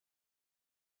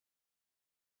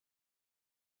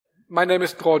My name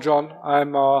is Roecher.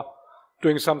 I'm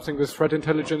doing something with threat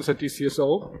intelligence at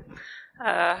DCSO.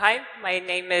 Hi, my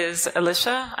name is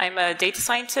Alicia. I'm a data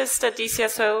scientist at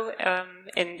DCSO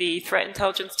in the threat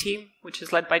intelligence team, which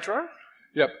is led by Dror.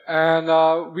 Yep,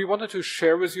 and we wanted to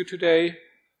share with you today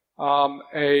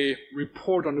a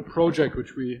report on the project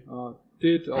which we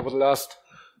did over the last,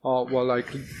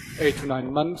 like 8 to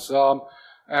 9 months.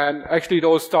 And actually it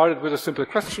all started with a simple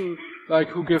question, like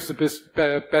who gives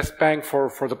the best bang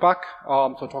for the buck?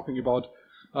 So talking about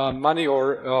money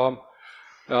or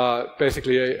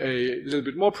basically a little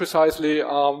bit more precisely,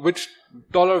 which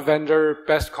dollar vendor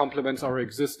best complements our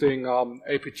existing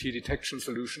APT detection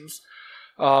solutions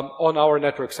on our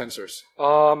network sensors.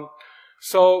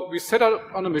 So we set out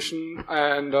on a mission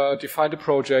and defined a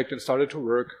project and started to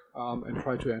work and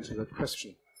try to answer that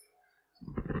question.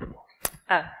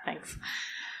 Thanks.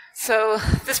 So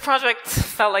this project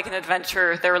felt like an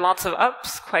adventure. There were lots of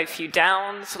ups, quite a few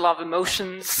downs, a lot of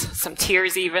emotions, some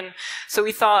tears even. So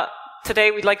we thought today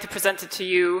we'd like to present it to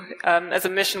you as a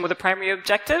mission with a primary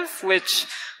objective, which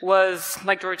was,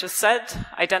 like George just said,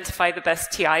 identify the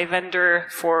best TI vendor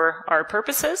for our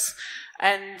purposes.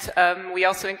 And we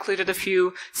also included a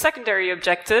few secondary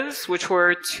objectives, which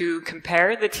were to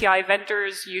compare the TI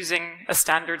vendors using a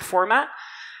standard format,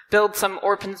 build some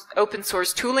open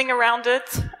source tooling around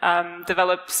it,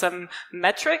 develop some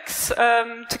metrics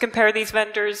to compare these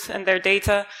vendors and their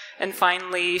data, and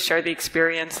finally share the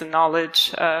experience and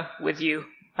knowledge with you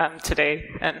today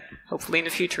and hopefully in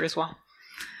the future as well.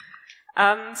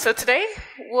 So today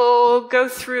we'll go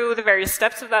through the various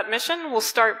steps of that mission. We'll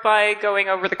start by going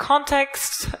over the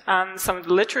context, some of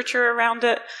the literature around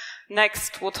it.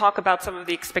 Next, we'll talk about some of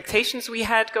the expectations we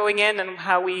had going in and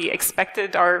how we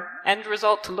expected our end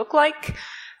result to look like.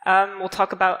 We'll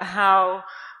talk about how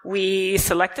we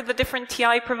selected the different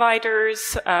TI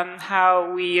providers,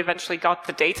 how we eventually got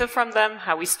the data from them,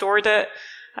 how we stored it,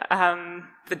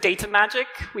 the data magic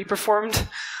we performed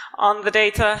on the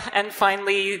data, and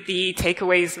finally the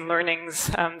takeaways and learnings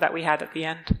that we had at the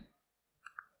end.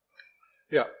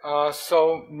 Yeah,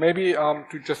 so maybe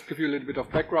to just give you a little bit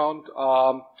of background,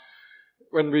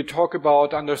 when we talk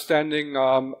about understanding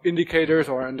indicators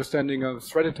or understanding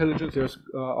threat intelligence, there's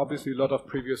obviously a lot of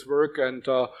previous work, and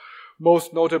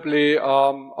most notably,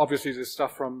 obviously, this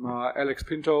stuff from Alex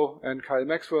Pinto and Kyle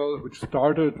Maxwell, which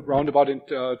started roundabout in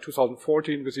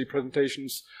 2014 with the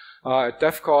presentations at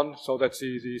DEF CON. So that's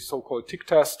the so-called tick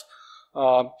test,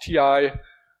 TI,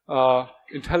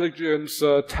 intelligence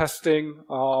testing,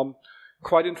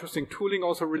 quite interesting tooling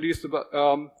also released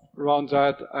around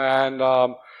that,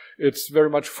 and it's very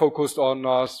much focused on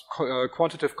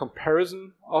quantitative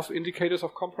comparison of indicators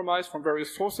of compromise from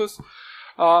various sources.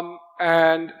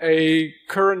 And a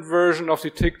current version of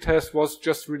the tick test was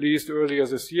just released earlier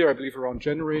this year, I believe around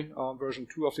January. Version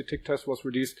 2 of the tick test was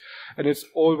released. And it's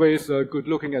always good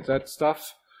looking at that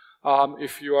stuff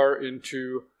if you are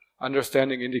into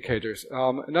understanding indicators.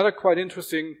 Another quite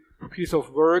interesting piece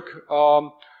of work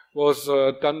was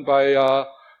done by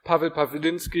Pavel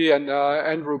Pawlinsky and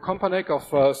Andrew Kompanek of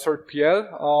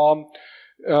CertPL.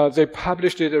 They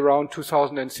published it around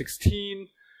 2016,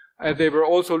 and they were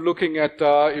also looking at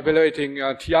evaluating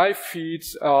TI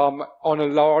feeds on a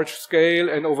large scale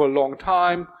and over a long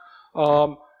time.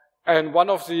 And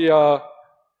one of the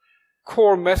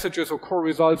core messages or core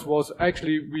results was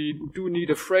actually we do need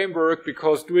a framework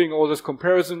because doing all this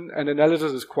comparison and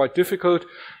analysis is quite difficult,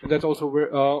 and that's also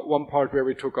one part where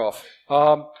we took off.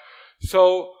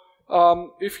 So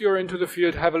if you're into the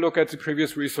field, have a look at the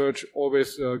previous research.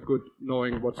 Always good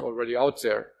knowing what's already out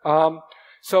there.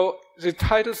 So the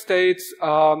title states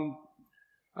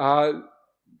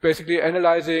basically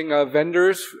analyzing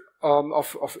vendors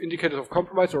of indicators of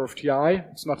compromise or of TI.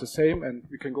 It's not the same, and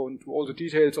we can go into all the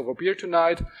details over beer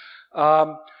tonight.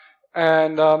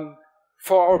 And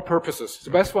for our purposes, the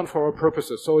best one for our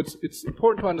purposes. So it's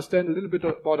important to understand a little bit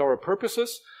about our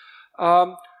purposes.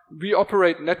 We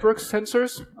operate network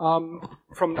sensors.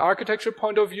 From an architecture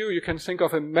point of view, you can think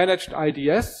of a managed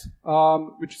IDS,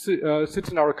 which sits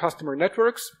in our customer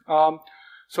networks.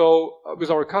 So with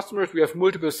our customers, we have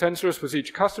multiple sensors with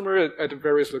each customer at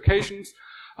various locations.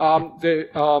 They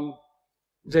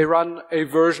run a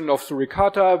version of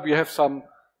Suricata. We have some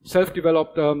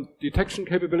self-developed detection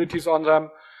capabilities on them,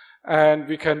 and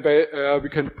we can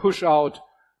push out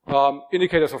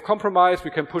indicators of compromise. We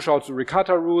can push out the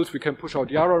Suricata rules. We can push out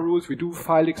Yara rules. We do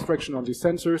file extraction on these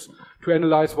sensors to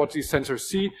analyze what these sensors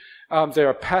see. They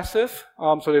are passive,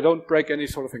 so they don't break any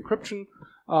sort of encryption,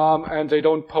 and they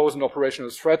don't pose an operational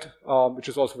threat, which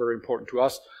is also very important to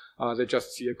us. They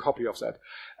just see a copy of that.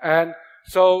 And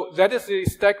So that is the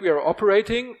stack we are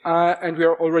operating, and we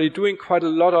are already doing quite a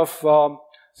lot of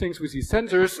things with these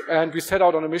sensors, and we set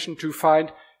out on a mission to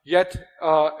find yet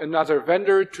another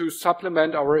vendor to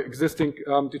supplement our existing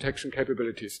detection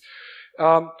capabilities.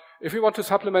 If we want to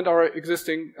supplement our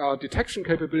existing detection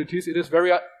capabilities, it is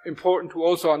very important to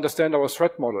also understand our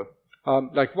threat model.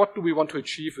 Like, what do we want to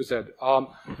achieve with that?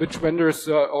 Which vendors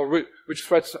or which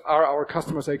threats are our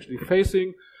customers actually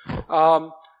facing?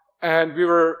 And we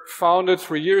were founded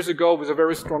 3 years ago with a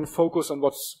very strong focus on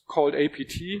what's called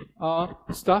APT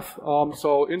stuff.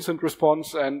 So incident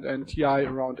response and TI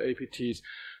around APTs.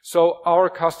 So our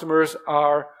customers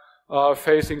are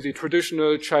facing the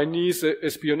traditional Chinese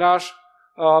espionage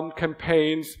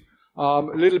campaigns, a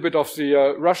little bit of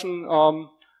the Russian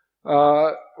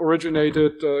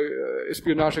originated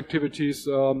espionage activities,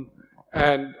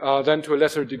 and then to a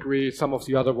lesser degree some of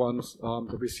the other ones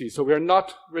that we see. So we are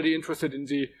not really interested in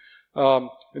the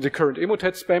current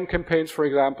Emotet spam campaigns, for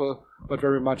example, but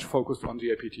very much focused on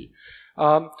the APT.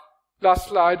 Last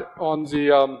slide on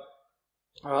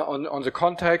the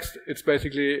context. It's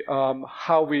basically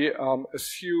how we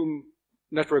assume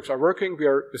networks are working. We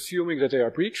are assuming that they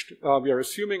are breached. We are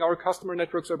assuming our customer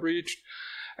networks are breached,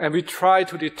 and we try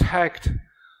to detect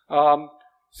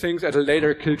things at a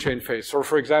later kill chain phase. So,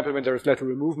 for example, when there is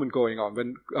lateral movement going on,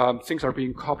 when things are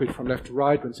being copied from left to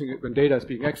right, when data is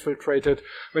being exfiltrated,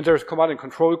 when there is command and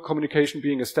control communication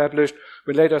being established,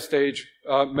 when later stage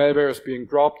malware is being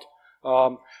dropped.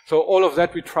 So all of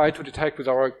that we try to detect with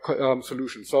our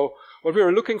solution. So what we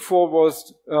were looking for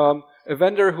was a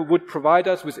vendor who would provide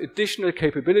us with additional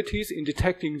capabilities in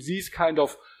detecting these kind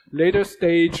of later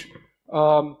stage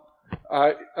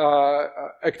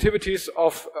activities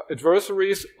of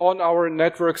adversaries on our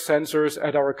network sensors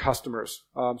at our customers.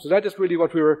 So that is really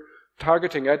what we were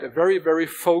targeting at, a very, very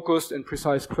focused and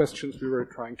precise questions we were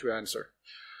trying to answer.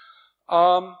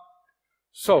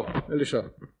 So,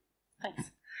 Alicia.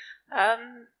 Thanks.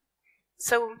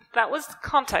 So that was the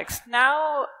context.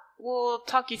 Now we'll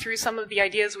talk you through some of the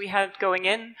ideas we had going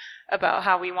in about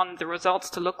how we wanted the results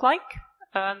to look like.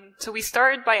 So we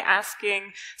started by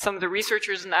asking some of the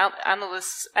researchers and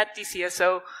analysts at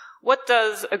DCSO, what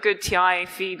does a good TI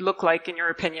feed look like, in your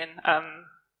opinion,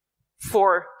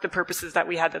 for the purposes that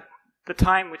we had at the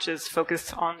time, which is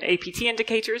focused on APT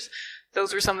indicators?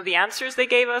 Those were some of the answers they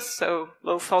gave us. So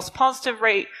low false positive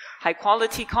rate, high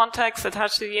quality context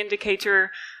attached to the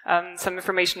indicator, some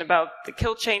information about the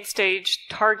kill chain stage,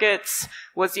 targets,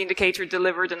 was the indicator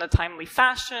delivered in a timely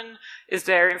fashion, is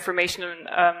there information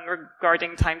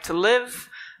regarding time to live,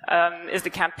 is the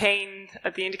campaign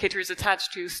the indicator is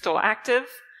attached to still active,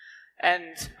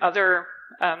 and other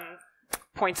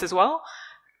points as well.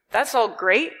 That's all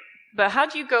great. But how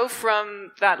do you go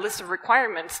from that list of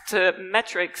requirements to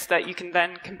metrics that you can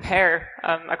then compare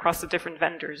across the different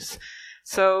vendors?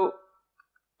 So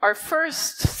our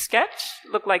first sketch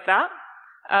looked like that.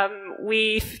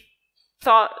 We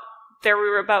thought there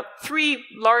were about 3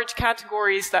 large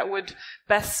categories that would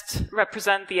best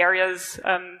represent the areas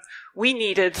we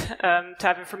needed to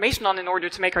have information on in order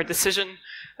to make our decision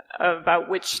about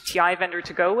which TI vendor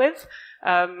to go with.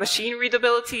 Machine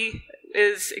readability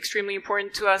is extremely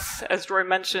important to us. As Roy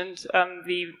mentioned,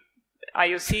 the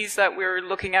IOCs that we're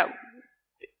looking at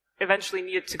eventually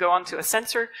needed to go onto a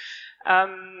sensor.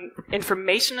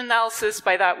 Information analysis,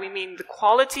 by that we mean the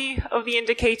quality of the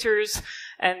indicators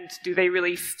and do they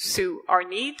really suit our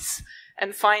needs.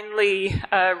 And finally,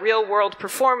 real-world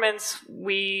performance.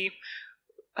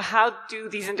 How do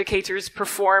these indicators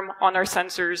perform on our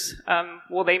sensors?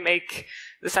 Will they make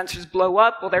the sensors blow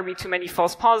up? Will there be too many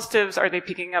false positives? Are they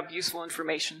picking up useful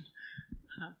information?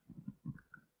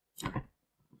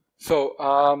 So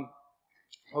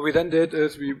what we then did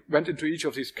is we went into each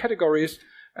of these categories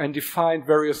and defined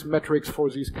various metrics for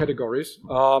these categories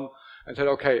and said,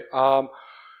 okay,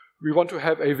 we want to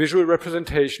have a visual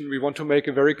representation. We want to make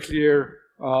a very clear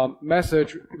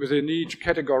message within each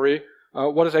category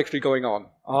what is actually going on.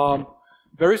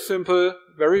 Very simple,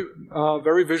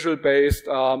 very visual based.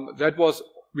 That was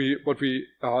what we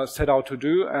set out to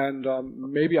do, and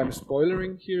maybe I'm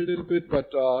spoiling here a little bit,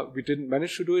 but we didn't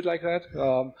manage to do it like that.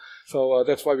 So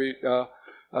that's why we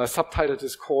subtitled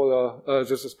this call,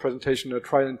 this presentation,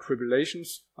 Trial and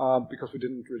Tribulations, because we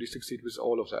didn't really succeed with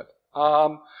all of that.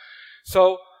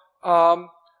 So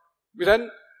we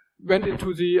then went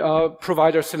into the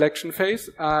provider selection phase,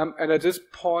 and at this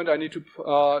point I need to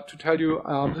tell you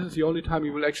this is the only time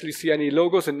you will actually see any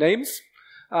logos and names.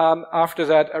 After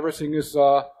that, everything is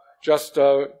just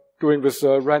doing with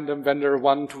random vendor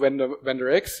 1 to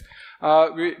vendor X.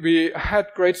 We had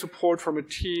great support from a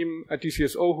team at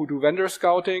DCSO who do vendor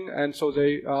scouting, and so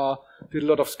they did a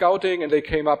lot of scouting, and they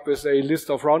came up with a list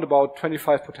of around about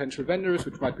 25 potential vendors,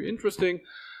 which might be interesting.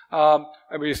 And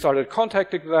we started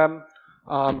contacting them.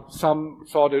 Some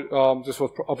thought this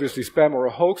was obviously spam or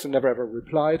a hoax and never ever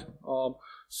replied.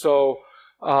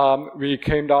 We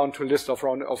came down to a list of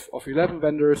around 11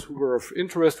 vendors who were of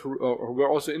interest, who were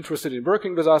also interested in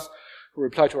working with us, who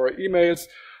replied to our emails.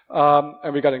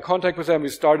 And we got in contact with them. We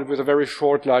started with a very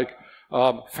short,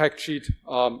 fact sheet.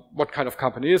 What kind of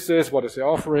company is this? What is their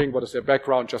offering? What is their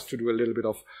background? Just to do a little bit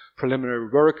of preliminary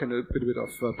work and a little bit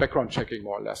of background checking,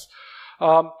 more or less.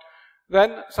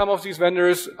 Then some of these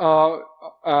vendors,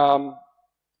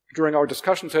 during our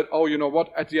discussion, said, "Oh, you know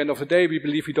what? At the end of the day, we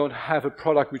believe we don't have a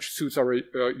product which suits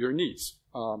your needs.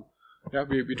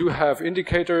 We do have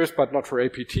indicators, but not for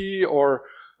APT, or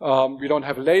we don't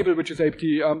have a label which is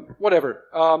APT, whatever."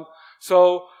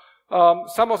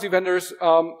 Some of the vendors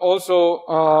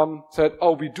also said,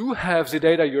 "Oh, we do have the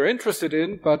data you're interested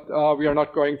in, but we are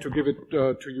not going to give it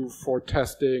to you for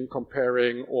testing,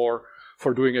 comparing, or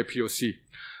for doing a POC."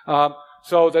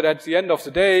 So that at the end of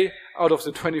the day, out of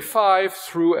the 25,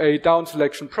 through a down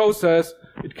selection process,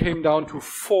 it came down to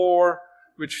 4,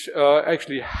 which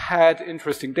actually had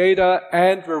interesting data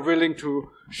and were willing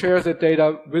to share that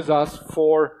data with us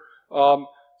for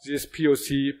this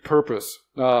POC purpose.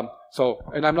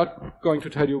 And I'm not going to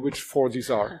tell you which 4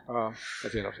 these are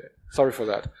at the end of the day. Sorry for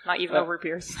that. Not even over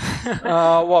peers.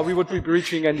 Well, we would be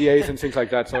breaching NDAs and things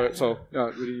like that, so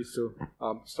really needs to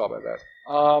stop at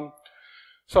that.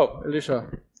 So, Alicia.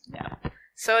 Yeah.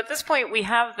 So at this point, we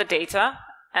have the data,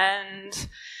 and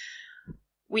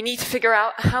we need to figure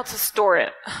out how to store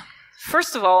it.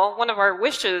 First of all, one of our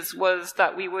wishes was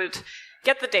that we would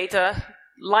get the data,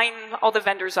 line all the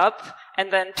vendors up,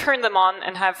 and then turn them on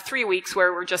and have 3 weeks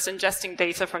where we're just ingesting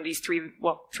data from these 3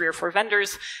 or 4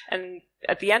 vendors. And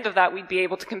at the end of that, we'd be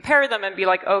able to compare them and be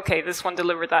like, okay, this one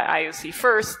delivered that IOC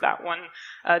first, that one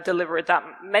delivered that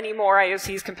many more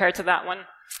IOCs compared to that one.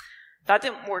 That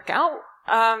didn't work out.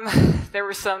 There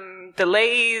were some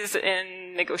delays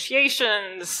in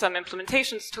negotiations, some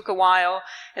implementations took a while,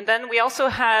 and then we also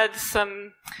had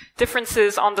some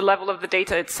differences on the level of the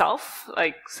data itself.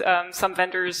 Like some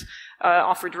vendors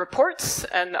offered reports,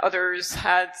 and others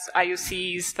had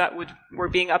IOCs that were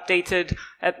being updated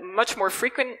at much more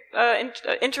frequent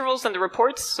intervals than the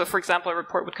reports. So, for example, a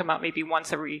report would come out maybe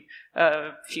once every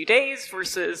few days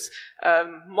versus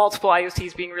multiple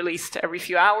IOCs being released every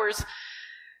few hours.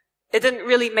 It didn't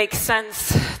really make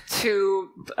sense to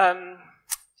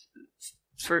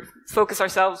sort of focus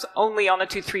ourselves only on a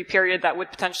 2-3 period that would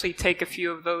potentially take a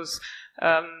few of those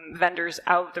vendors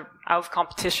out of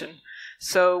competition.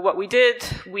 So what we did,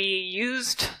 we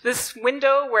used this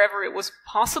window wherever it was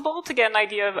possible to get an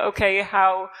idea of, okay,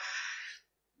 how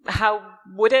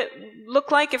would it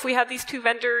look like if we had these 2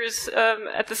 vendors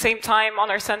at the same time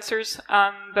on our sensors?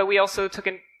 But we also took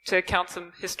into account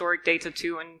some historic data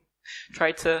too, and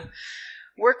tried to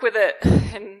work with it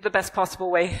in the best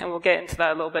possible way, and we'll get into that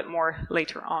a little bit more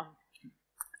later on.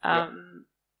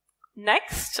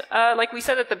 Next, like we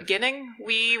said at the beginning,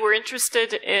 we were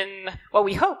interested in, well,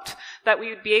 we hoped that we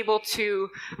would be able to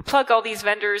plug all these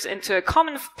vendors into a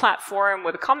common platform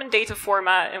with a common data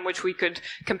format in which we could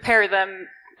compare them.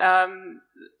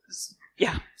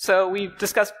 So we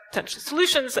discussed potential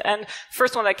solutions, and the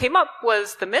first one that came up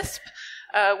was the MISP,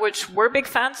 which we're big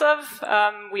fans of.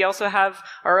 We also have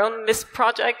our own MISP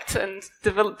project and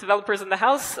developers in the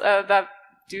house that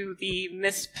do the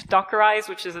MISP Dockerize,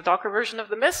 which is a Docker version of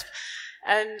the MISP.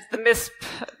 And the MISP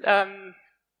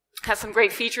has some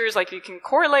great features, like you can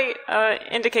correlate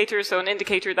indicators. So an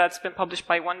indicator that's been published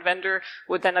by one vendor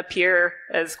would then appear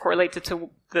as correlated to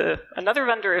another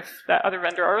vendor if that other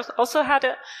vendor also had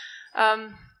it.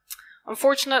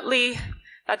 Unfortunately,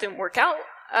 that didn't work out.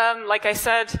 Like I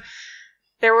said,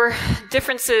 there were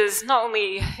differences not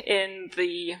only in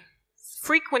the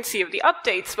frequency of the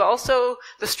updates, but also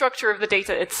the structure of the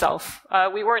data itself.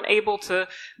 We weren't able to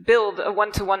build a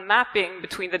one-to-one mapping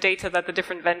between the data that the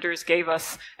different vendors gave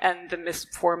us and the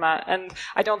MISP format. And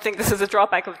I don't think this is a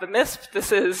drawback of the MISP.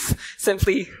 This is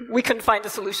simply, we couldn't find a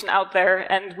solution out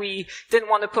there, and we didn't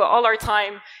want to put all our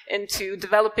time into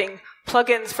developing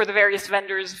plugins for the various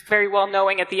vendors, very well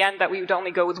knowing at the end that we would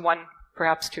only go with one,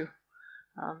 perhaps two.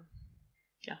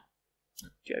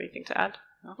 Do you have anything to add?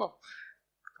 No? Oh.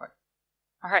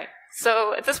 All right,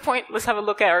 so at this point, let's have a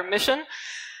look at our mission.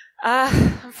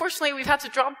 Unfortunately, we've had to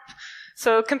drop.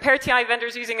 So compare TI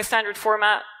vendors using a standard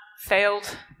format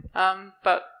failed,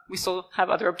 but we still have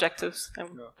other objectives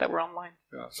that were online.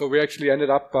 Yeah. So we actually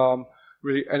ended up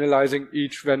really analyzing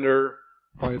each vendor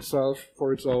by itself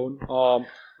for its own,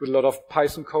 with a lot of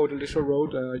Python code Alicia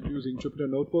wrote using Jupyter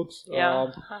notebooks,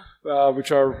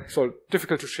 which are so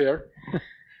difficult to share.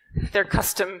 They're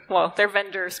custom, well, they're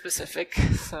vendor specific,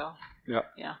 so yeah.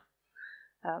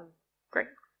 Great.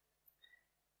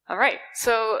 All right,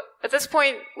 so at this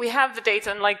point we have the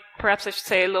data, and perhaps I should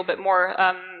say a little bit more.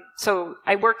 So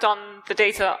I worked on the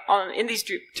data in these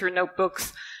Jupyter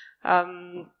notebooks,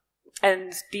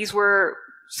 and these were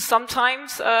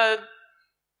sometimes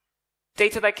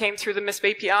data that came through the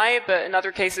MISP API, but in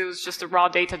other cases it was just a raw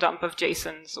data dump of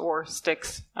JSONs or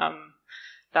sticks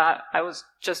that I was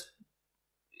just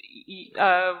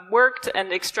worked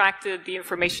and extracted the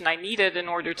information I needed in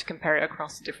order to compare it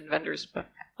across the different vendors, but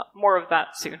more of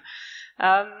that soon.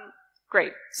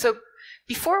 Great. So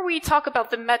before we talk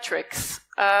about the metrics,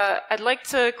 I'd like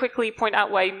to quickly point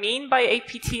out what I mean by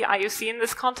APT IOC in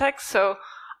this context. So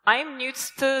I'm new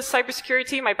to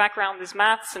cybersecurity. My background is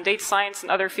maths and data science and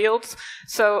other fields.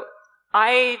 So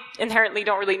I inherently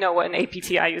don't really know what an APT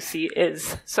IOC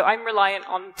is. So I'm reliant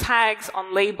on tags,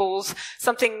 on labels.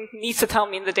 Something needs to tell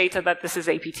me in the data that this is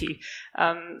APT.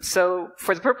 So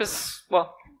for the purpose,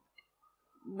 well,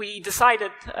 we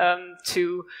decided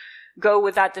to go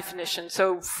with that definition.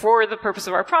 So for the purpose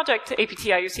of our project, APT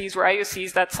IOCs were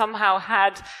IOCs that somehow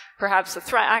had perhaps a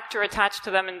threat actor attached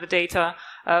to them in the data,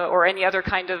 or any other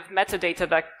kind of metadata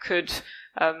that could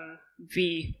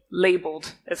be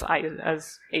labeled as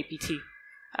APT.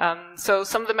 So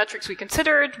some of the metrics we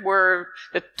considered were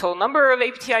the total number of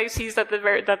APT IOCs that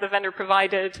the vendor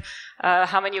provided,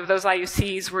 how many of those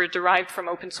IOCs were derived from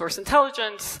open source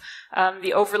intelligence,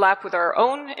 the overlap with our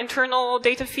own internal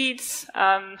data feeds,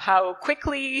 how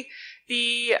quickly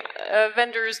the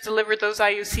vendors delivered those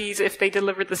IOCs, if they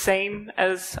delivered the same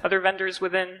as other vendors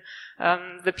within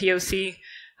the POC,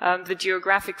 the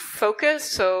geographic focus,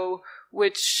 so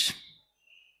where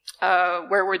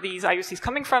were these IOCs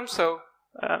coming from? So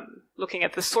looking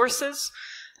at the sources,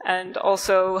 and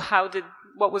also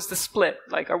what was the split?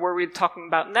 Or were we talking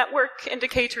about network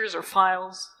indicators or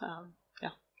files?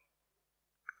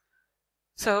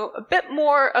 So a bit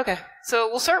more, okay. So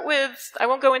we'll start with, I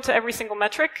won't go into every single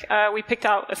metric. We picked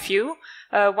out a few,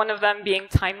 one of them being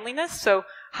timeliness. So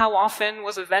how often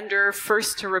was a vendor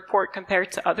first to report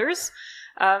compared to others?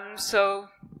 So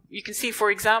you can see,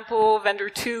 for example, vendor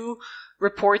 2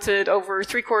 reported over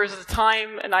 3/4 of the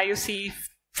time an IOC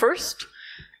first.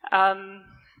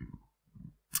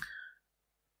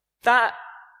 That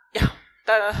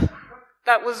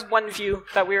was one view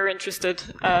that we were interested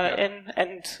in,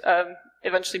 and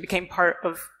eventually became part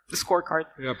of the scorecard.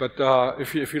 Yeah, but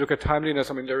if you look at timeliness,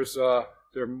 I mean, there are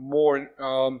more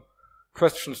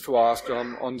questions to ask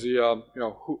on the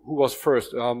who was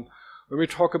first. When we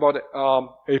talk about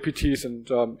APTs, and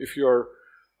if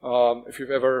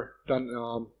you've ever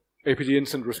done APT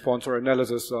incident response or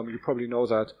analysis, you probably know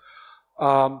that.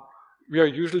 We are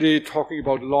usually talking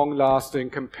about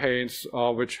long-lasting campaigns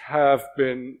which have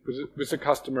been with the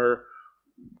customer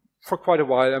for quite a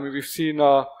while. I mean, we've seen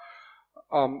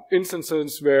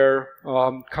instances where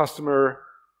customer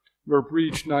were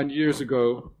breached 9 years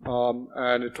ago,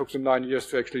 and it took them 9 years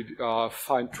to actually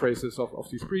find traces of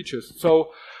these breaches.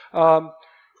 So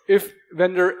if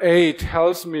vendor A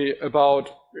tells me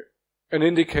about an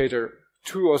indicator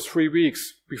 2 or 3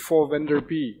 weeks before vendor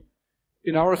B,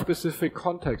 in our specific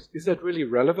context, is that really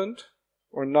relevant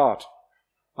or not?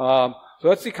 So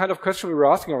that's the kind of question we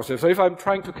were asking ourselves. So if I'm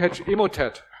trying to catch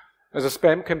Emotet as a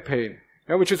spam campaign,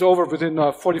 which is over within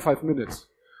 45 minutes,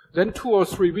 then 2 or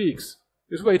 3 weeks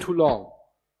is way too long.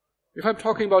 If I'm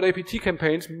talking about APT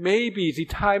campaigns, maybe the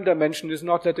time dimension is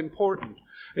not that important.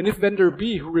 And if vendor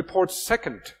B, who reports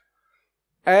second,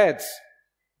 adds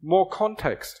more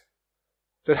context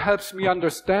that helps me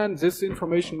understand this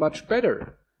information much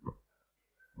better,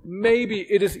 maybe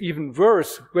it is even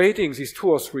worth waiting these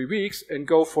 2 or 3 weeks and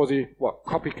go for the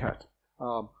copycat,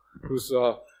 who's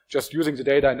just using the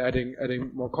data and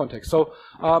adding more context. So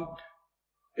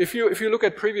if you look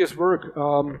at previous work,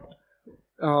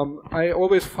 I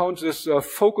always found this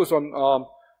focus on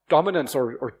dominance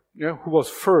or who was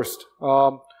first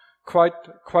quite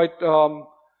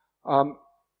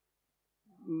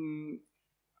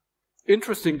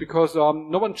interesting, because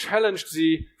no one challenged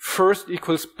the first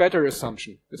equals better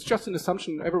assumption. It's just an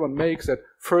assumption everyone makes, that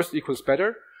first equals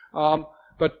better.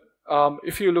 But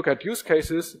if you look at use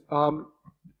cases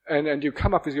and you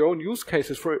come up with your own use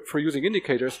cases for using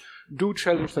indicators, do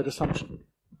challenge that assumption.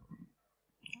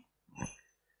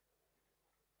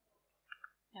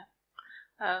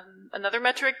 Another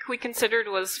metric we considered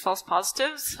was false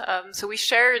positives. So we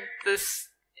shared this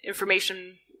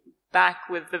information back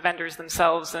with the vendors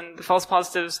themselves, and the false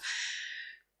positives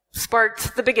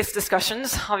sparked the biggest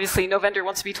discussions. Obviously, no vendor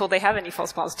wants to be told they have any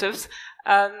false positives.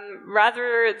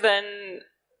 Rather than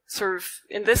sort of,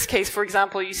 in this case, for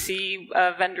example, you see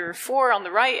vendor 4 on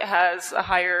the right has a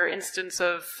higher instance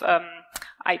of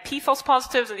IP false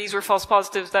positives, and these were false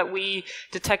positives that we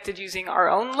detected using our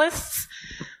own lists.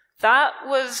 That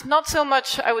was not so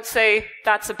much, I would say,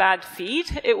 that's a bad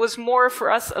feed. It was more for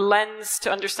us a lens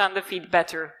to understand the feed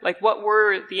better. Like, what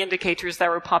were the indicators that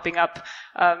were popping up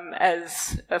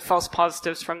as false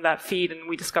positives from that feed? And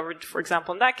we discovered, for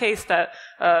example, in that case, that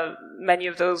many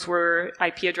of those were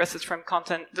IP addresses from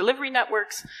content delivery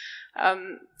networks.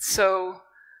 So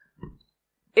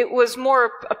it was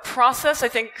more a process. I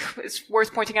think it's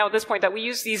worth pointing out at this point that we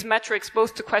use these metrics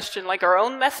both to question like our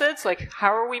own methods, like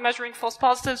how are we measuring false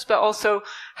positives, but also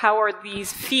how are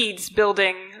these feeds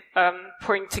building,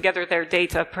 putting together their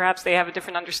data. Perhaps they have a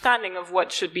different understanding of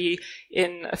what should be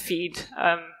in a feed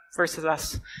versus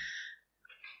us.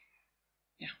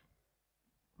 Yeah.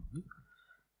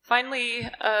 Finally,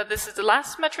 this is the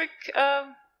last metric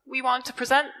we want to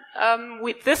present.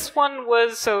 This one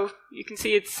was, so you can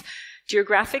see it's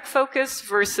geographic focus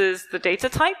versus the data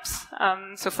types.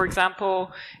 So for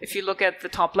example, if you look at the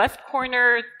top left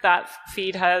corner, that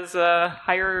feed has a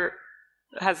higher,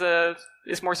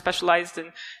 is more specialized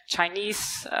in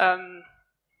Chinese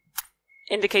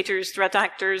indicators, threat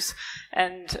actors,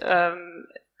 and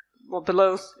well,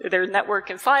 below their network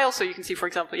and file. So you can see, for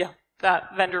example, yeah,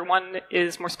 that vendor 1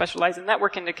 is more specialized in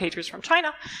network indicators from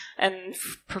China, and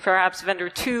perhaps vendor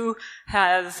 2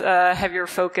 has a heavier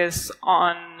focus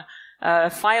on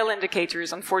file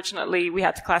indicators. Unfortunately, we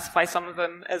had to classify some of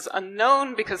them as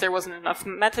unknown because there wasn't enough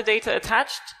metadata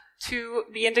attached to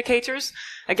the indicators.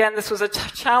 Again, this was a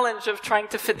challenge of trying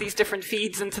to fit these different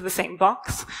feeds into the same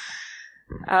box.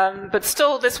 But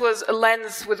still, this was a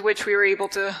lens with which we were able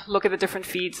to look at the different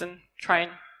feeds and try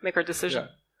and make our decision.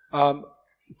 Yeah.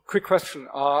 Quick question.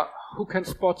 Who can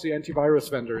spot the antivirus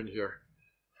vendor in here?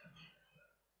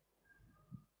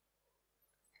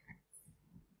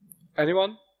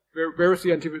 Anyone? Where is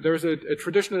the antivirus? There's a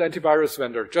traditional antivirus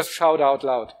vendor. Just shout out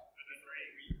loud.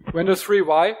 Windows 3,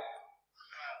 why?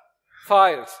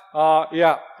 Files.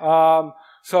 Yeah.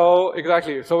 So,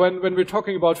 exactly. So when we're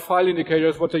talking about file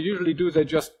indicators, what they usually do, they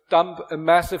just dump a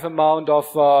massive amount of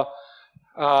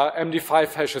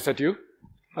MD5 hashes at you.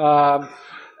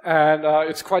 And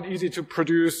it's quite easy to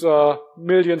produce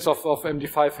millions of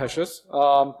MD5 hashes.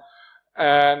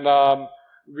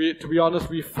 To be honest,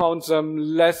 we found them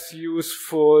less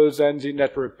useful than the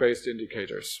network-based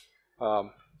indicators.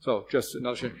 So just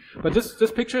another shame. But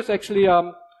this picture is actually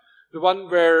the one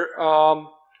where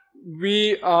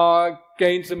we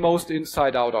gained the most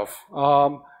insight out of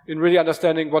in really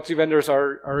understanding what the vendors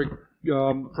are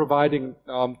providing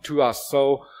to us.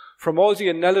 So from all the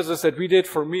analysis that we did,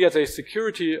 for me as a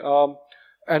security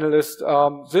analyst,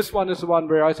 this one is the one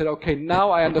where I said, okay, now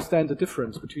I understand the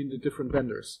difference between the different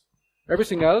vendors.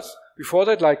 Everything else, before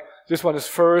that, like this one is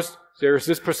first, there's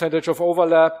this percentage of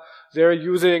overlap, they're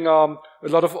using a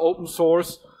lot of open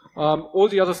source. All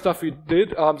the other stuff we did,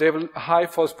 they have a high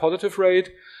false positive rate.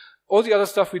 All the other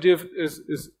stuff we did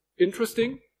is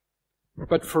interesting,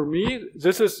 but for me,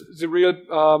 this is the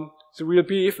real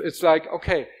beef. It's like,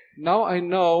 okay, now I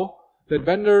know that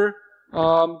vendor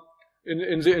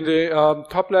in the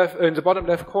top left, in the bottom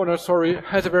left corner, sorry,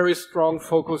 has a very strong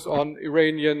focus on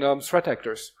Iranian threat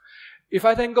actors. If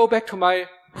I then go back to my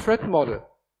threat model,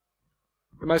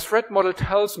 my threat model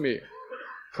tells me,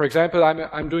 for example,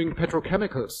 I'm doing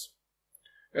petrochemicals.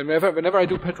 And whenever I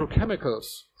do petrochemicals,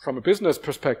 from a business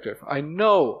perspective, I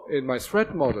know in my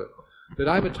threat model that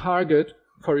I'm a target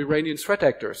for Iranian threat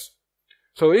actors.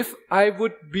 So if I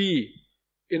would be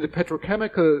in the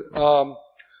petrochemical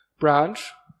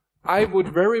branch, I would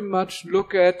very much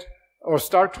look at or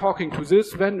start talking to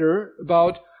this vendor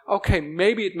about, okay,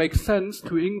 maybe it makes sense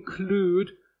to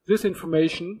include this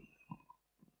information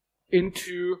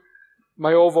into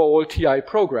my overall TI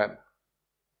program.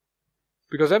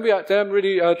 Because then I'm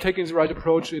really taking the right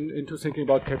approach into thinking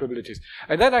about capabilities.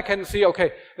 And then I can see,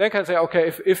 okay,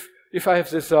 if I have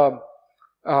this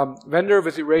vendor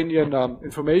with Iranian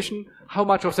information, how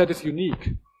much of that is unique?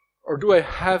 Or do I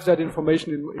have that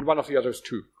information in one of the others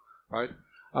too? Right?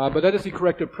 But that is the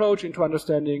correct approach into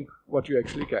understanding what you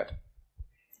actually get.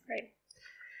 Great.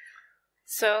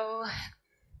 So,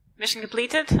 mission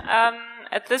completed.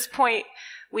 At this point,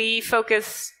 we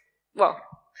focus, well,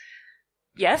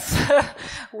 yes,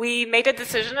 we made a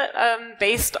decision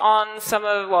based on some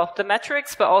of, well, the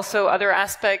metrics, but also other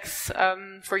aspects.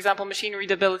 For example, machine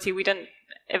readability, we didn't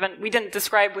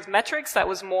describe with metrics. That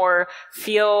was more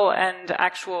feel and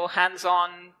actual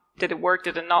hands-on. Did it work?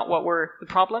 Did it not? What were the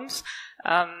problems?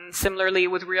 Similarly,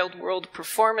 with real-world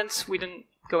performance, we didn't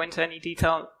go into any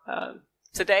detail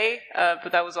today,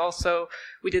 but that was also,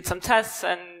 we did some tests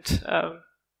and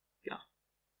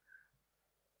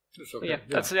okay. Yeah,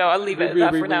 that's, I'll leave it at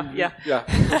that for now. Yeah.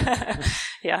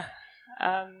 Yeah.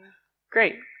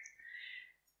 Great.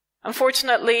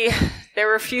 Unfortunately, there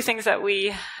were a few things that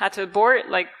we had to abort.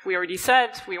 Like we already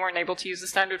said, we weren't able to use the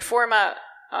standard format.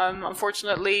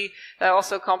 Unfortunately, that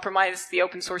also compromised the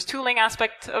open source tooling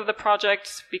aspect of the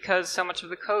project because so much of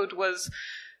the code was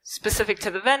specific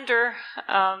to the vendor.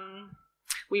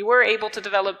 We were able to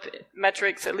develop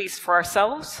metrics, at least for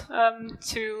ourselves,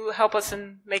 to help us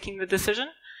in making the decision.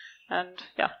 And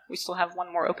yeah, we still have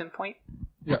one more open point.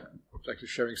 Yeah, actually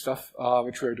sharing stuff,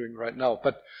 which we're doing right now.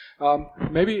 But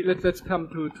maybe let's come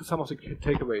to some of the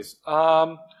takeaways.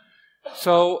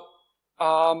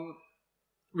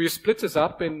 We split this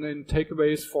up in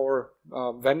takeaways for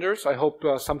vendors. I hope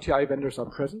some TI vendors are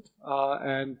present,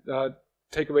 and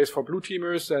takeaways for blue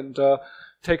teamers and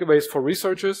takeaways for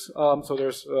researchers. So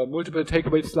there's multiple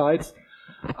takeaway slides.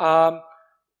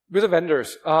 With the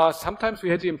vendors, sometimes we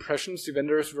had the impressions the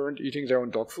vendors weren't eating their own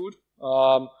dog food.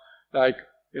 They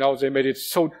made it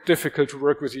so difficult to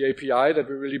work with the API that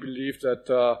we really believed that,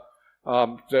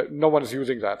 that no one is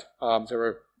using that. There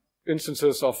were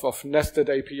instances of nested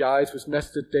APIs with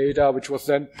nested data, which was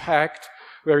then packed,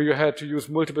 where you had to use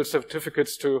multiple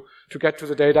certificates to get to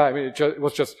the data. I mean, it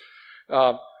was just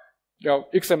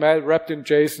XML wrapped in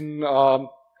JSON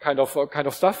kind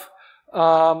of stuff.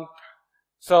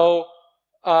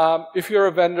 If you're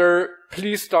a vendor,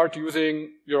 please start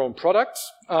using your own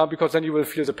products because then you will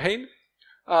feel the pain.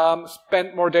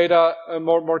 Spend more data,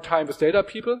 more time with data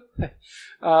people.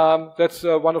 That's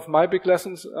one of my big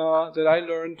lessons that I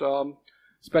learned.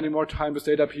 Spending more time with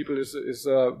data people is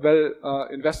well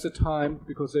invested time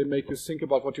because they make you think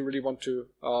about what you really want to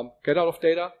get out of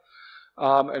data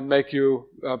and make you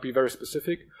be very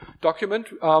specific.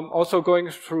 Document. Also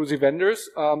going through the vendors,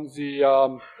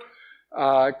 the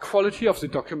quality of the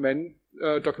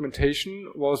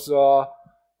documentation was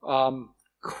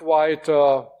quite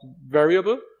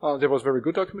variable. There was very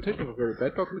good documentation, there was very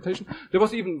bad documentation. There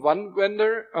was even one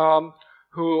vendor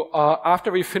who,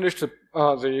 after we finished the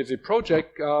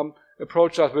project,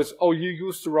 approached us with, "Oh, you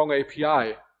used the wrong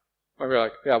API." And we're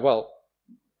like, "Yeah, well,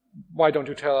 why don't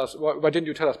you tell us? Why didn't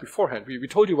you tell us beforehand? We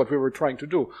told you what we were trying to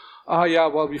do." Yeah,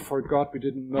 well, we forgot, we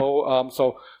didn't know.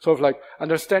 So sort of like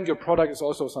understand your product is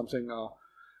also something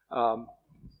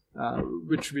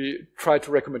which we try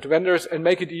to recommend to vendors and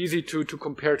make it easy to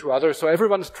compare to others. So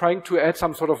everyone's trying to add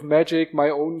some sort of magic, my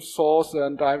own sauce,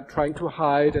 and I'm trying to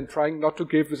hide and trying not to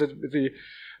give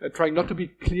trying not to be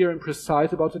clear and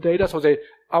precise about the data. So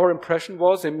our impression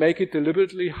was they make it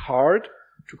deliberately hard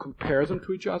to compare them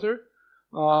to each other.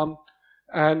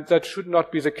 And that should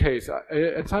not be the case.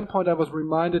 At some point I was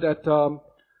reminded at the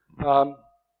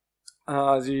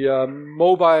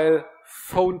mobile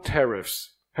phone tariffs.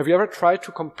 Have you ever tried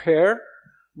to compare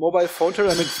mobile phone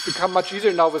tariffs? I mean, it's become much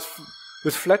easier now with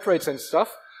flat rates and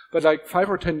stuff. But like 5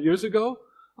 or 10 years ago,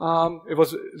 it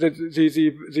was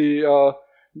the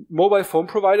mobile phone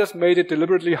providers made it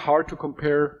deliberately hard to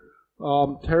compare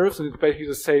tariffs, and it's basically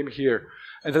the same here.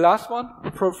 And the last one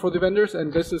for the vendors,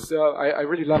 and this is I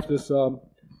really love this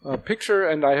picture,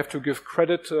 and I have to give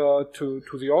credit to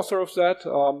the author of that.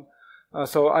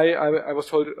 So I was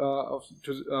told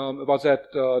about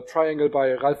that triangle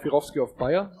by Ralf Wirowski of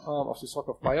Bayer, of the SOC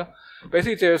of Bayer.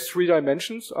 Basically, there's 3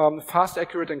 dimensions: fast,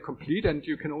 accurate, and complete, and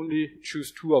you can only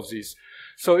choose 2 of these.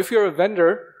 So if you're a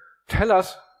vendor, tell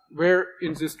us where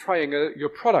in this triangle your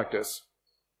product is.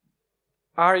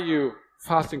 Are you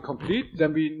fast and complete?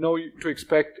 Then we know to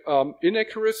expect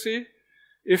inaccuracy.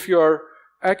 If you're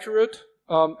accurate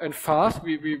and fast,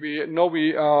 we know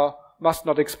we must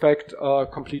not expect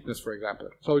completeness, for example.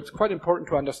 So it's quite important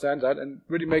to understand that, and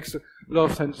really makes a lot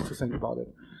of sense to think about it.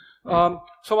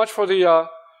 So much for the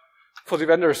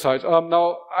vendor side.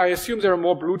 Now, I assume there are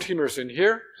more blue teamers in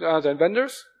here than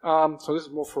vendors. So this is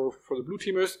more for the blue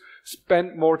teamers.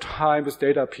 Spend more time with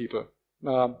data people.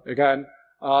 Again,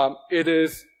 it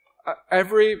is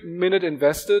every minute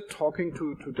invested talking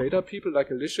to data people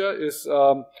like Alicia is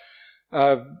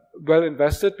well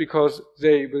invested, because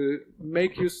they will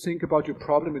make you think about your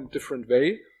problem in a different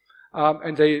way,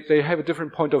 and they have a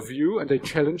different point of view, and they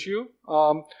challenge you,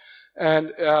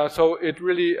 so it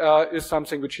really is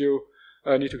something which you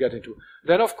need to get into.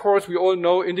 Then, of course, we all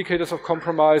know indicators of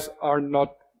compromise are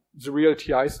not the real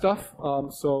TI stuff.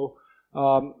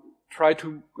 Try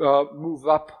to move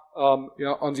up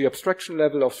on the abstraction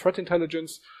level of threat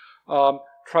intelligence.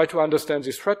 Try to understand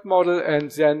the threat model,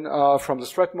 and then from the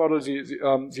threat model,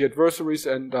 the adversaries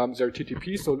and their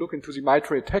TTP. So look into the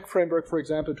MITRE attack framework, for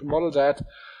example, to model that.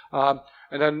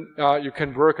 And then you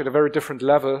can work at a very different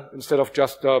level instead of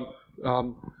just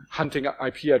hunting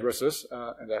IP addresses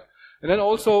and that. And then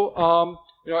also,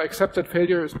 accept that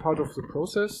failure is part of the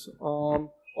process.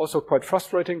 Also quite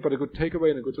frustrating, but a good takeaway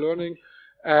and a good learning.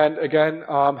 And again,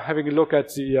 having a look at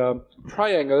the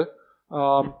triangle,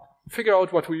 figure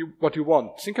out what you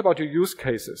want. Think about your use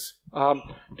cases.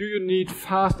 Do you need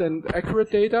fast and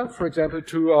accurate data, for example,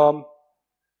 to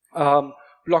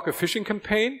block a phishing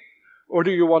campaign? Or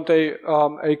do you want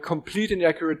a complete and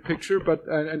accurate picture,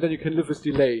 and then you can live with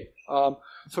delay?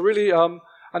 So really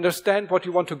understand what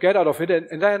you want to get out of it,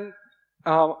 and then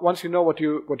once you know what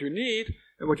you need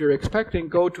and what you're expecting,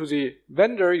 go to the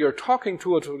vendor you're talking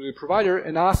to or to the provider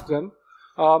and ask them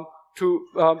to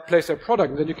place their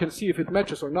product. And then you can see if it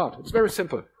matches or not. It's very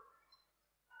simple.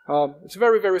 It's a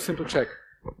very, very simple check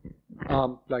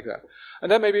like that.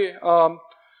 And then maybe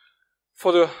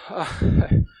for the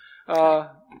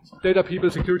data people,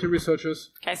 security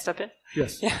researchers. Can I step in?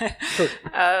 Yes. Yeah.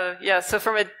 Sure. So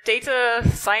from a data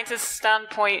scientist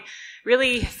standpoint,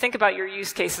 really think about your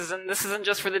use cases. And this isn't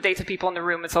just for the data people in the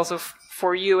room. It's also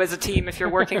for you as a team if you're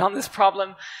working on this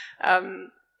problem.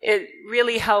 It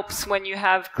really helps when you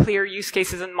have clear use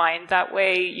cases in mind. That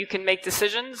way you can make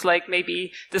decisions, like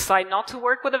maybe decide not to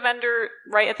work with a vendor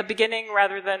right at the beginning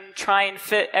rather than try and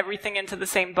fit everything into the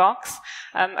same box.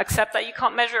 Accept that you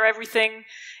can't measure everything.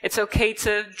 It's okay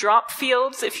to drop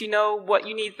fields. If you know what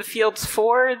you need the fields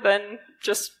for, then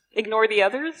just ignore the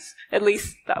others. At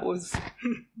least that was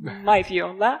my view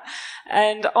on that.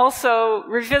 And also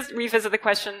revisit the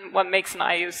question, what makes an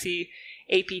IOC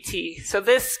APT? So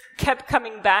this kept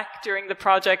coming back during the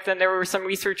project, and there were some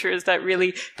researchers that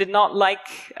really did not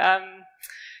like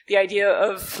the idea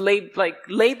of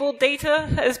labeled data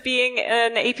as being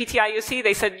an APT IOC.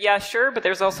 They said, yeah, sure, but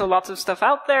there's also lots of stuff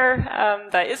out there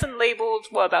that isn't labeled.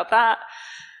 What about that?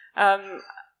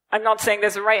 I'm not saying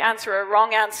there's a right answer or a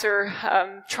wrong answer.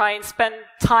 Try and spend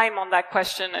time on that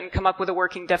question and come up with a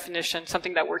working definition,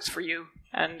 something that works for you,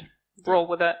 and roll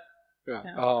with it.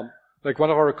 Yeah. Like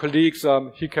one of our colleagues,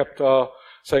 he kept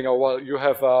saying, "Oh, well, you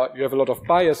have a lot of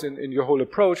bias in your whole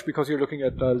approach because you're looking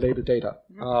at labeled data,"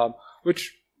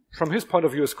 which, from his point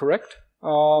of view, is correct.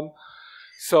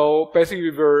 So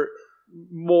basically, we were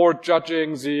more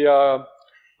judging the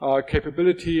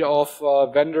capability of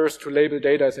vendors to label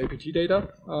data as APT data,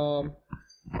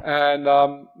 and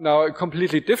now a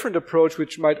completely different approach,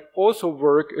 which might also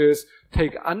work, is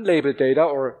take unlabeled data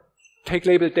or take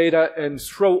labeled data and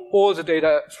throw all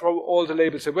the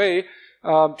labels away,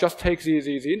 just take the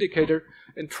indicator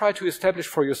and try to establish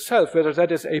for yourself whether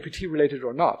that is APT related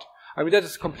or not. I mean, that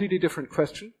is a completely different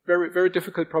question, very, very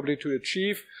difficult probably to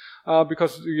achieve,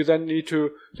 because you then need to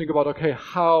think about, okay,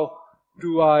 how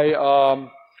do I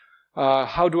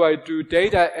do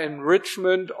data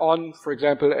enrichment on, for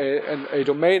example, a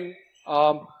domain,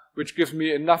 which gives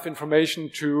me enough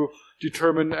information to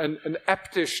determine an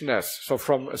aptishness. So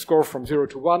from a score from 0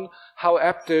 to 1, how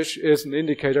aptish is an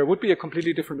indicator would be a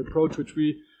completely different approach, which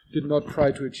we did not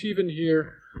try to achieve in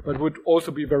here, but would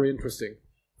also be very interesting.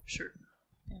 Sure.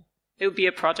 Yeah. It would be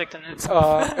a project in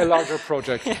itself. A larger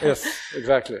project, yeah. Yes,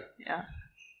 exactly. Yeah,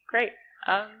 great.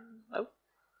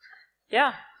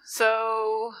 Yeah,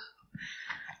 so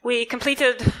we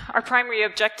completed our primary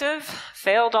objective,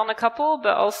 failed on a couple,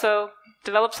 but also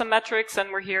developed some metrics,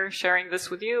 and we're here sharing this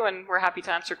with you, and we're happy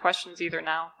to answer questions either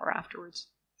now or afterwards.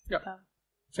 Yeah.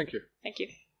 Thank you. Thank you.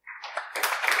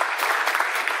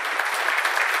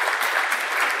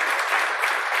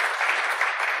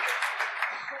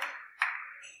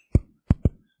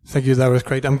 Thank you, that was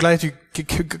great. I'm glad you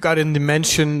got in the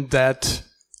mention that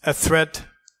a threat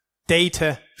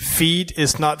data feed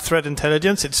is not threat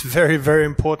intelligence. It's very, very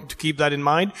important to keep that in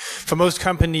mind. For most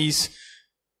companies,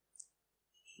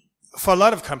 for a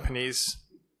lot of companies,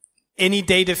 any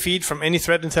data feed from any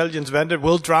threat intelligence vendor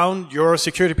will drown your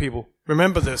security people.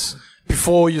 Remember this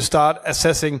before you start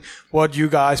assessing what you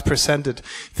guys presented.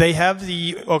 They have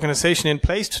the organization in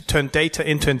place to turn data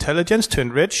into intelligence, to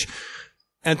enrich,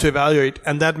 and to evaluate,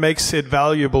 and that makes it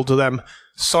valuable to them.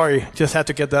 Sorry, just had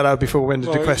to get that out before we went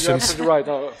into questions. You're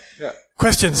absolutely right. Yeah.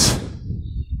 Questions?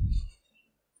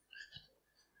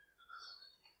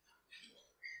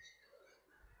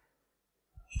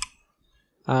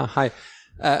 Hi.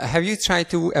 Have you tried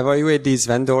to evaluate these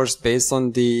vendors based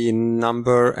on the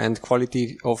number and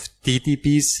quality of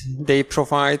TTPs they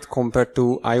provide compared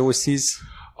to IOCs?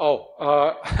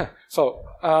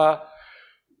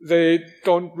 They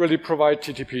don't really provide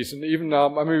TTPs, and even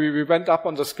we went up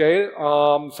on the scale.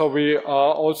 So we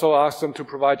also asked them to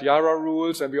provide Yara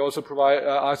rules, and we also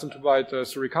asked them to provide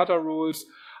Suricata rules.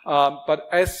 But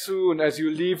as soon as you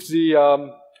leave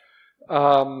the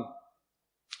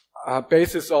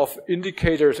basis of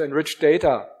indicators and rich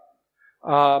data,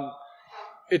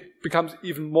 it becomes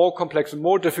even more complex and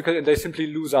more difficult, and they simply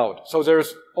lose out. So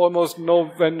there's almost no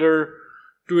vendor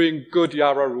doing good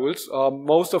Yara rules.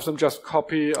 Most of them just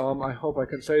copy, I hope I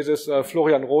can say this,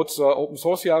 Florian Roth's open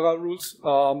source Yara rules,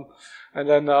 and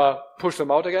then push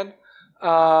them out again.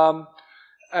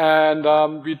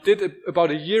 We did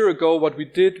about a year ago, what we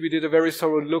did a very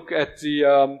thorough look at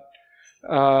the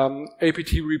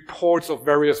APT reports of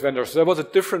various vendors. So there was a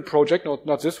different project,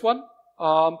 not this one,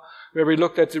 where we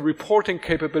looked at the reporting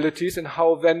capabilities and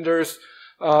how vendors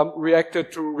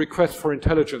reacted to requests for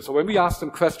intelligence. So when we asked them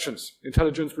questions,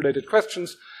 intelligence-related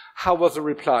questions, how was the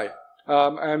reply?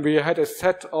 And we had a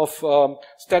set of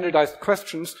standardized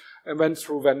questions and went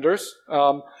through vendors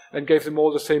and gave them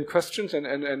all the same questions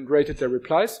and rated their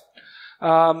replies.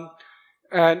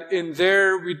 And in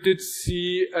there, we did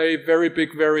see a very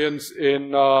big variance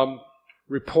in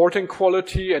reporting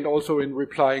quality and also in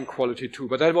replying quality too.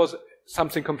 But that was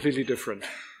something completely different.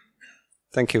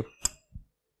 Thank you.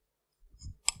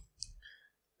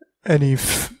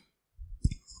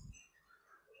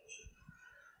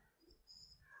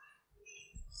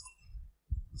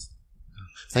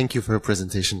 Thank you for your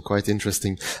presentation. Quite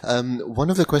interesting. One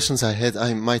of the questions I had,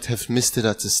 I might have missed it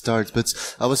at the start, but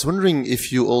I was wondering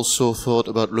if you also thought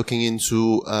about looking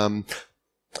into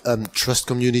trust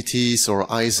communities or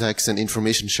ISACs and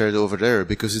information shared over there,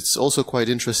 because it's also quite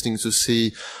interesting to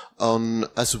see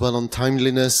as well on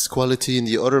timeliness, quality, and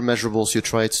the other measurables you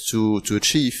tried to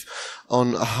achieve,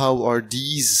 on how are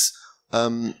these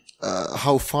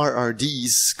how far are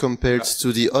these compared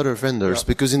to the other vendors?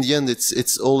 Because in the end,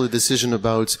 it's all a decision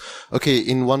about, okay,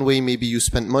 in one way, maybe you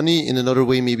spend money, in another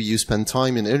way, maybe you spend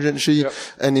time and energy,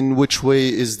 and in which way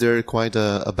is there quite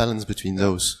a balance between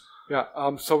those?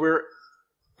 So we're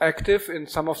active in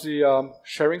some of the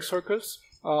sharing circles,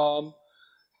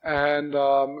 and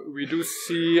we do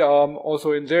see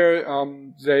also in there,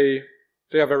 they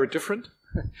are very different.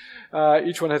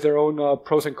 Each one has their own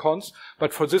pros and cons.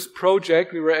 But for this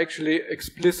project, we were actually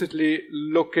explicitly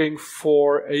looking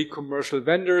for commercial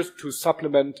vendors to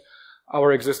supplement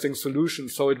our existing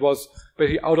solutions. So it was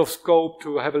basically out of scope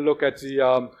to have a look at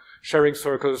the sharing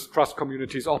circles, trust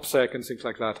communities, OPSEC, and things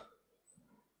like that.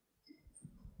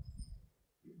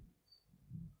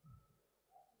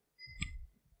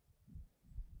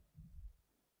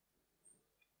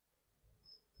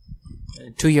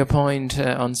 To your point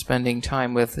on spending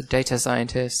time with data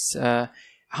scientists,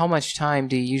 how much time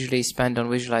do you usually spend on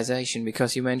visualization?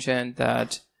 Because you mentioned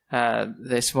that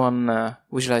this one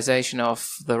visualization of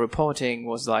the reporting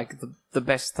was like the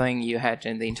best thing you had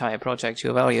in the entire project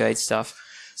to evaluate stuff.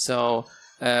 So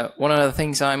one of the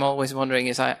things I'm always wondering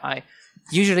is I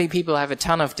usually people have a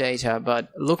ton of data, but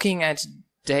looking at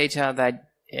data that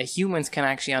humans can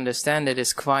actually understand it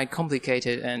is quite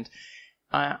complicated, and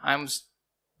I'm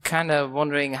kind of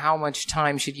wondering how much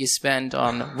time should you spend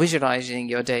on visualizing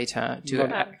your data to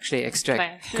actually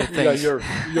extract good things? You're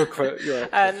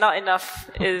not enough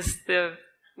is the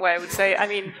way I would say. I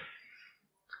mean,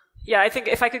 I think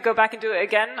if I could go back and do it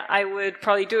again, I would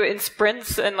probably do it in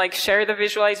sprints and like share the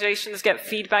visualizations, get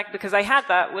feedback, because I had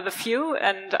that with a few,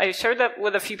 and I shared that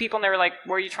with a few people, and they were like,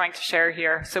 "What are you trying to share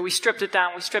here?" So we stripped it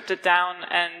down,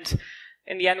 and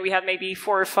in the end, we had maybe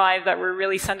 4 or 5 that were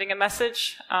really sending a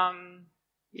message.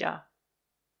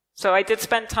 So I did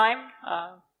spend time,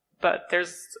 but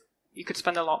you could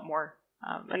spend a lot more.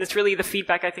 And it's really the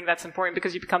feedback, I think that's important,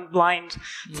 because you become blind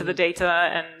to the data,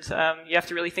 and you have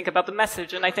to really think about the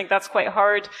message. And I think that's quite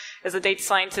hard as a data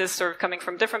scientist, sort of coming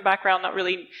from a different background, not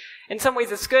really, in some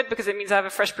ways it's good because it means I have a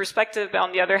fresh perspective, but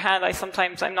on the other hand,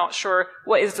 I'm not sure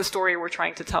what is the story we're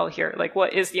trying to tell here. Like,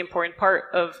 what is the important part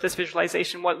of this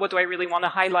visualization? What do I really want to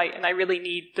highlight? And I really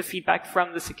need the feedback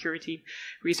from the security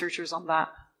researchers on that.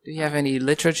 Do you have any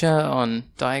literature on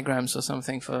diagrams or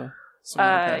something for something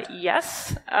like that?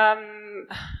 Yes.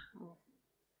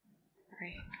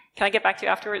 Can I get back to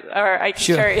you afterwards? Or I can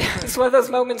share it. It's one of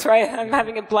those moments where I'm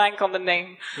having a blank on the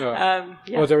name. Well,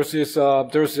 there's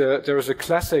a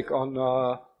classic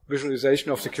on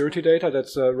visualization of security data.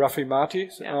 That's Rafi Mati,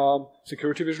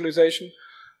 security visualization.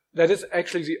 That is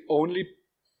actually the only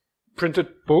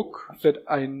printed book that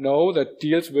I know that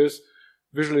deals with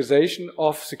visualization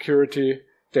of security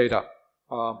data.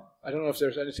 I don't know if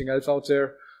there's anything else out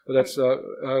there, but that's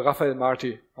Raphael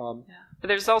Marti. But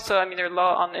there's also, I mean, there are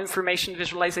law on information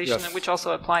visualization, Yes. which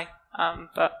also apply.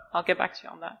 But I'll get back to you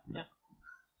on that. Yeah.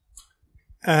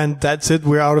 And that's it.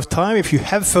 We're out of time. If you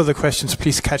have further questions,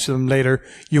 please catch them later.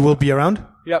 You will be around?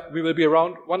 Yeah, we will be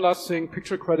around. One last thing,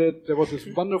 picture credit. There was this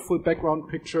wonderful background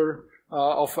picture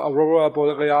of Aurora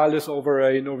Borealis over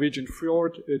a Norwegian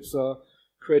fjord. It's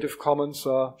Creative Commons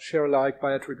share alike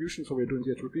by attribution, so we're doing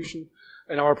the attribution.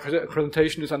 And our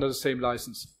presentation is under the same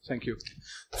license. Thank you.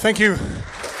 Thank you.